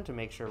metahuman to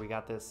make sure we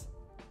got this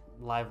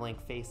live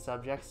link face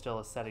subject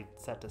still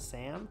set to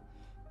Sam.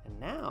 And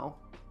now,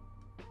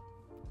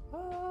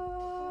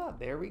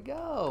 there we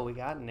go. We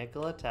got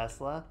Nikola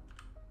Tesla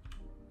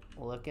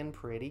looking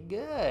pretty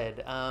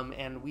good.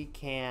 And we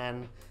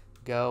can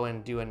go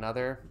and do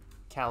another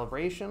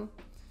calibration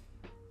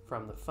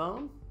from the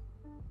phone.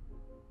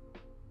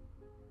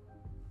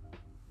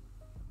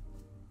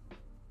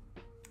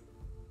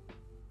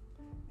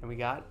 And we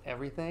got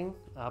everything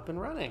up and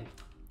running.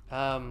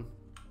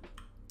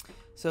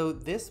 So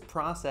this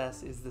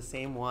process is the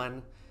same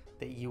one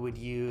that you would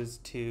use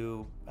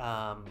to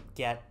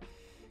get,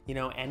 you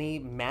know, any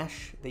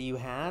mesh that you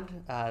had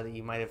that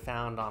you might have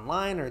found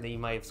online or that you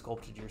might have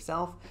sculpted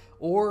yourself,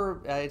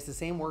 or it's the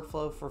same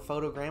workflow for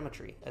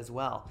photogrammetry as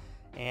well.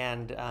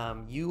 And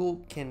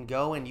you can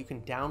go and you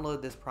can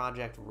download this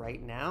project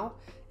right now,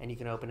 and you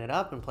can open it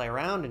up and play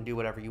around and do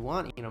whatever you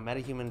want. You know,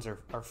 metahumans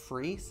are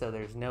free, so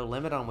there's no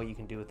limit on what you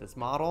can do with this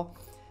model.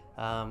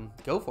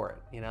 Go for it.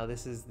 You know,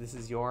 this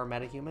is your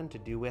metahuman to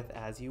do with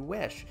as you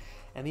wish.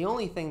 And the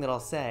only thing that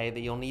I'll say that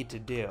you'll need to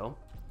do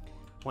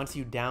once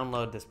you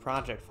download this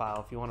project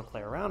file, if you want to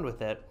play around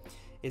with it,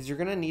 is you're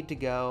going to need to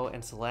go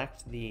and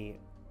select the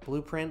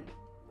blueprint,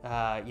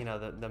 you know,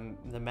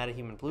 the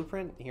metahuman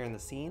blueprint here in the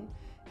scene.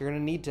 You're going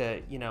to need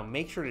to, you know,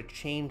 make sure to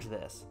change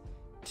this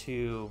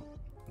to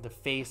the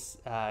face,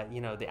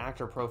 you know, the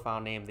actor profile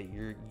name that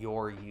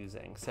you're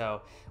using.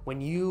 So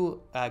when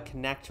you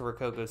connect to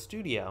Rokoko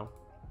Studio,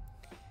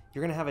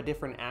 you're going to have a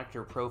different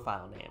actor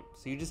profile name.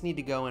 So you just need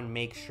to go and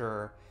make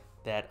sure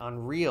that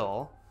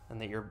Unreal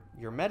and that your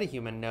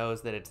metahuman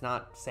knows that it's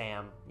not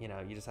Sam. You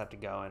know, you just have to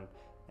go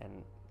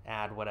and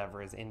add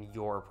whatever is in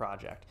your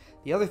project.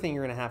 The other thing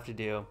you're going to have to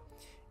do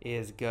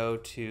is go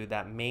to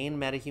that main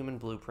metahuman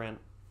blueprint,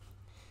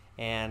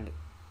 and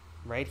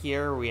right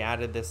here we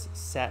added this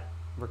set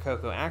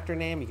Rokoko actor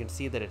name. You can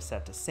see that it's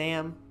set to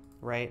Sam,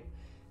 right?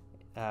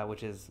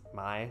 Which is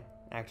my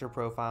actor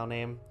profile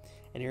name.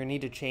 And you're gonna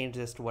need to change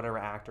this to whatever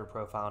actor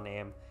profile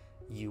name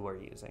you are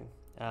using.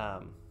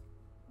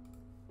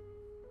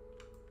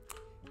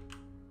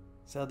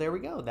 So there we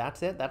go,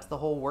 that's it. That's the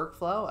whole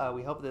workflow.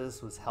 We hope that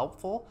this was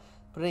helpful.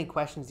 Put any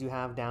questions you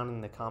have down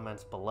in the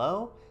comments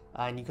below.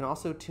 And you can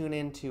also tune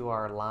into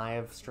our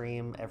live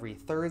stream every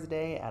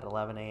Thursday at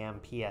 11 a.m.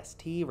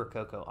 PST,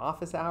 Rokoko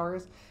office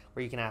hours,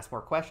 where you can ask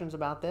more questions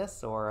about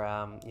this, or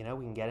you know,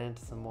 we can get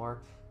into some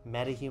more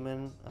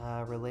metahuman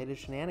related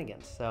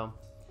shenanigans. So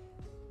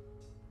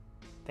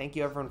thank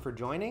you everyone for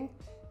joining,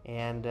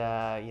 and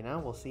you know,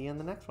 we'll see you in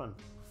the next one.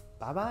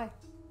 Bye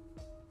bye.